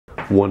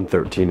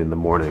1:13 in the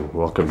morning.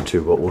 Welcome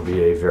to what will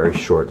be a very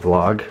short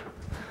vlog.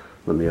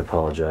 Let me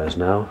apologize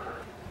now.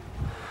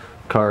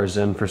 Car is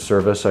in for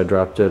service. I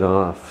dropped it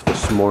off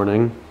this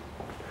morning.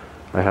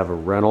 I have a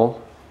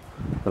rental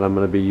that I'm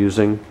going to be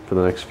using for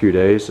the next few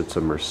days. It's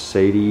a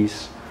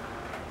Mercedes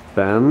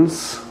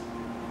Benz.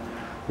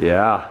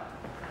 Yeah,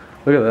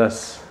 look at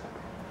this.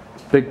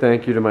 Big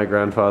thank you to my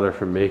grandfather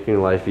for making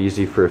life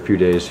easy for a few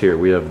days here.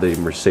 We have the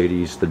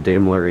Mercedes, the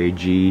Daimler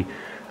AG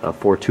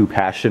 4.2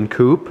 Passion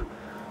Coupe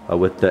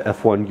with the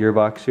F1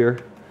 gearbox here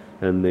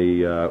and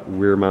the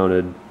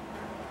rear-mounted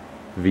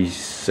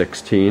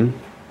V16.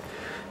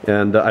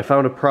 And I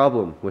found a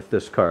problem with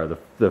this car.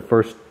 The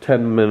first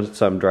 10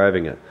 minutes I'm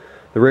driving it,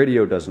 the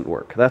radio doesn't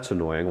work. That's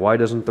annoying. Why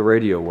doesn't the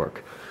radio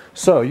work?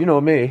 So, you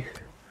know me,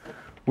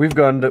 we've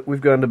gone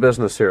to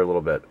business here a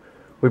little bit.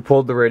 We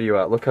pulled the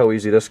radio out. Look how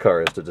easy this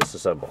car is to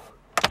disassemble.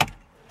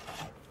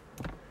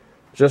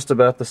 Just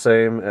about the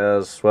same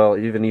as, well,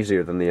 even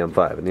easier than the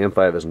M5, and the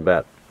M5 isn't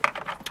bad.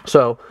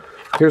 So,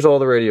 here's all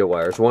the radio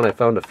wires. One, I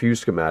found a few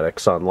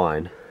schematics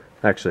online.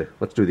 Actually,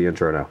 let's do the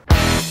intro now.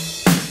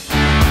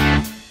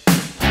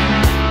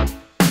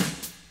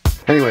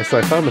 Anyway, so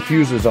I found the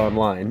fuses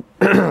online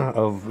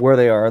of where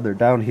they are. They're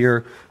down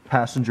here,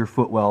 passenger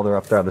footwell. They're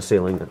up there on the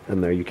ceiling,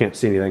 and there you can't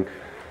see anything.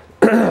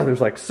 There's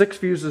like 6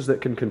 fuses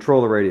that can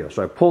control the radio.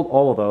 So I pulled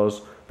all of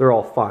those. They're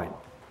all fine.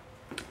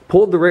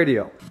 Pulled the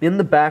radio. In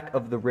the back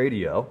of the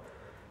radio,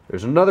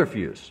 there's another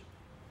fuse.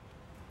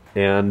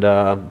 And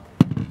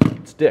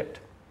it's dicked.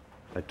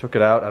 I took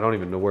it out. I don't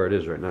even know where it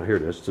is right now. Here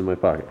it is. It's in my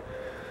pocket.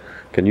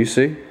 Can you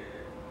see?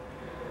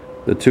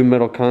 The 2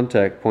 metal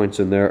contact points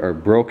in there are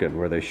broken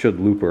where they should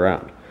loop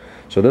around.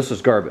 So this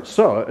is garbage.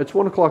 So it's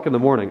 1 o'clock in the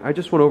morning. I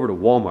just went over to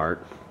Walmart,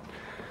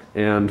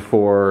 and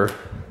for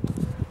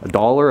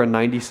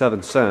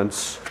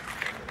 $1.97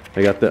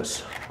 I got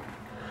this.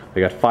 I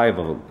got 5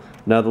 of them.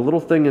 Now the little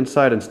thing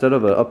inside, instead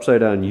of an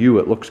upside down U,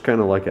 it looks kind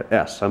of like an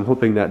S. I'm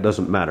hoping that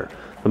doesn't matter.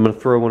 I'm going to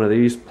throw one of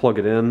these, plug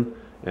it in,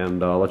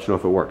 and let you know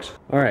if it works.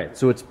 Alright,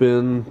 so it's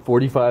been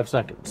 45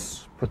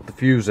 seconds. Put the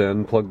fuse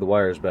in, plug the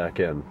wires back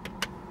in.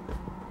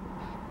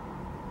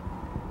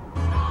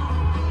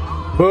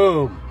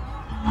 Boom!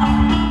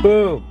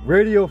 Boom!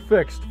 Radio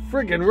fixed.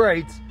 Friggin'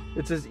 right!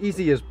 It's as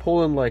easy as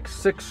pulling like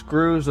 6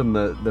 screws in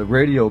the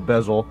radio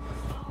bezel,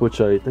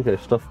 which I think I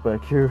stuffed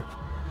back here.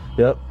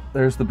 Yep,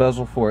 there's the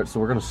bezel for it,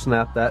 so we're gonna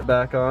snap that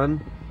back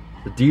on.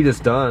 The deed is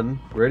done.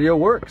 Radio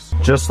works.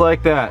 Just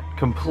like that.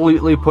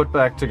 Completely put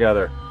back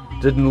together.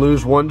 Didn't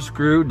lose 1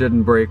 screw,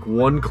 didn't break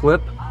 1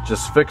 clip,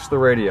 just fixed the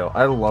radio.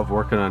 I love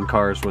working on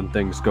cars when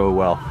things go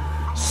well.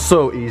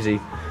 So easy.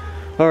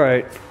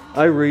 Alright.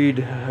 I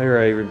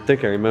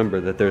think I remember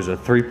that there's a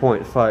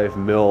 3.5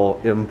 mil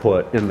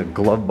input in the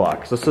glove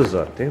box. This is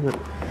a, damn it,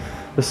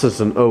 this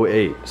is an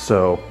 08,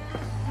 so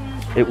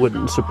it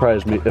wouldn't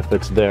surprise me if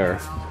it's there.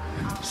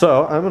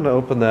 So I'm gonna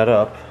open that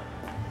up.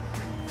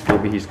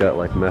 Maybe he's got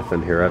like meth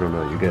in here, I don't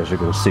know, you guys are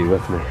gonna see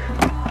with me.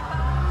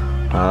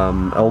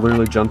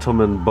 Elderly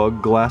gentleman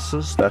bug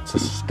glasses, that's a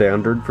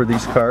standard for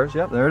these cars.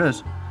 Yep, there it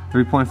is,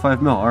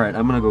 3.5 mil. Alright,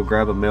 I'm gonna go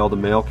grab a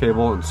male-to-male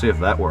cable and see if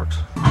that works.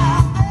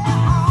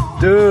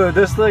 Dude,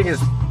 this thing is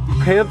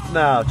pimped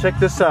now. Check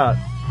this out.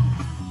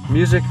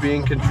 Music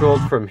being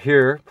controlled from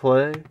here.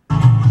 Play.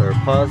 Or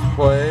pause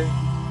play.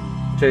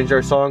 Change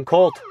our song.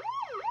 Colt.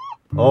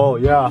 Oh,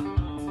 yeah.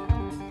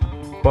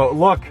 But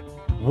look.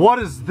 What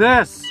is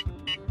this?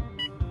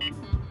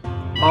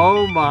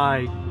 Oh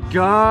my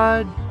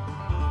god.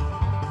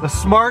 The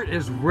Smart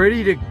is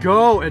ready to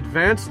go.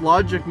 Advanced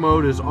logic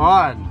mode is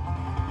on.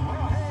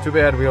 Too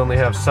bad we only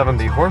have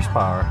 70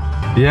 horsepower.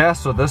 Yeah,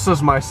 so this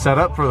is my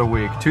setup for the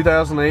week.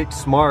 2008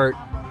 Smart,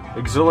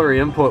 auxiliary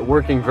input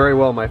working very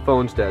well. My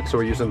phone's dead, so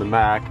we're using the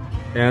Mac.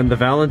 And the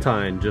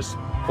Valentine just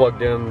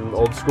plugged in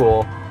old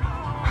school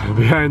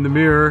behind the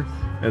mirror,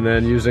 and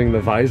then using the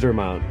visor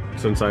mount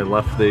since I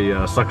left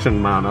the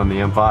suction mount on the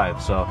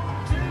M5. So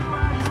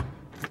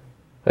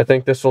I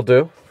think this will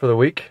do for the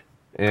week,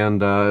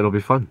 and it'll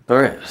be fun.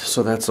 Alright,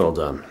 so that's all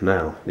done.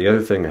 Now, the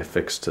other thing I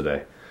fixed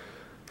today.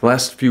 The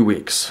last few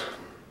weeks,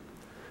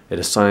 it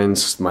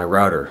assigns my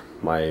router,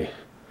 my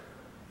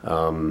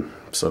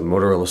it's a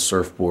Motorola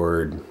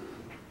Surfboard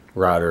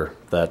router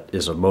that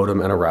is a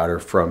modem and a router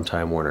from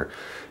Time Warner.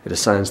 It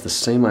assigns the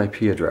same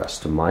IP address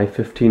to my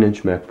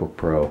 15-inch MacBook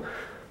Pro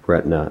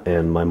Retina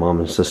and my mom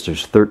and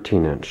sister's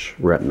 13-inch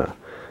Retina.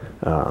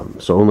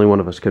 So only one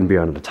of us can be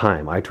on at a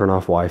time. I turn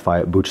off Wi-Fi,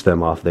 it boots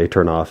them off, they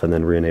turn off, and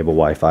then re-enable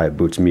Wi-Fi, it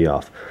boots me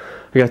off.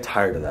 I got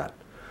tired of that.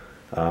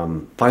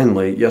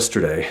 Finally,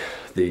 yesterday,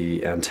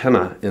 the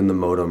antenna in the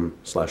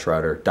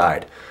modem/router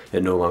died.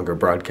 It no longer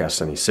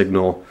broadcasts any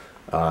signal.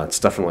 It's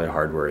definitely a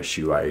hardware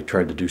issue. I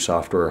tried to do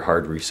software,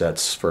 hard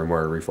resets,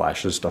 firmware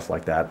reflashes, stuff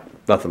like that.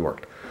 Nothing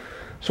worked.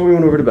 So we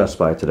went over to Best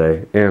Buy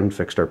today and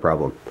fixed our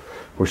problem.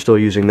 We're still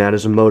using that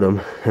as a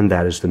modem, and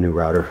that is the new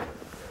router.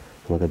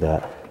 Look at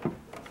that.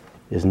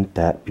 Isn't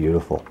that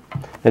beautiful?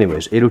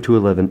 Anyways,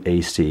 802.11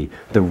 AC.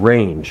 The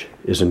range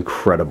is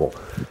incredible.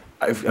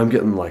 I'm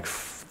getting like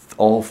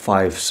all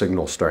 5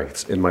 signal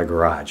strengths in my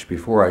garage.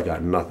 Before I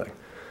got nothing.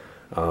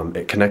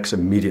 It connects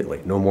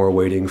immediately. No more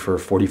waiting for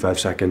 45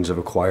 seconds of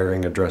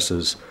acquiring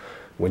addresses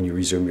when you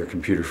resume your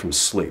computer from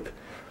sleep.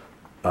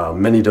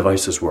 Many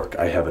devices work.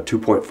 I have a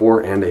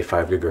 2.4 and a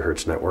 5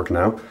 gigahertz network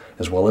now,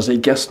 as well as a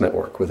guest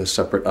network with a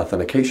separate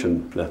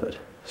authentication method.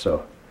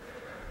 So,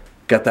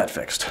 got that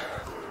fixed.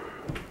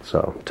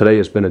 So, today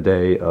has been a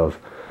day of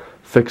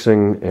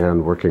fixing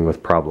and working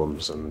with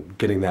problems and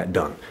getting that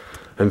done.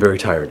 I'm very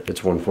tired.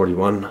 It's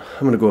 1:41. I'm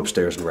going to go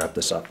upstairs and wrap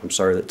this up. I'm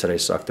sorry that today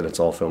sucked and it's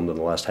all filmed in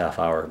the last half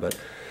hour, but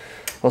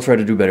I'll try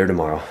to do better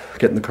tomorrow.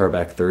 Getting the car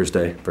back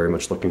Thursday. Very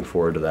much looking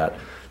forward to that.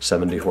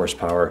 70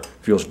 horsepower.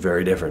 Feels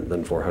very different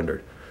than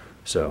 400.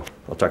 So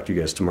I'll talk to you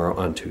guys tomorrow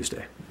on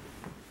Tuesday.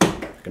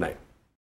 Good night.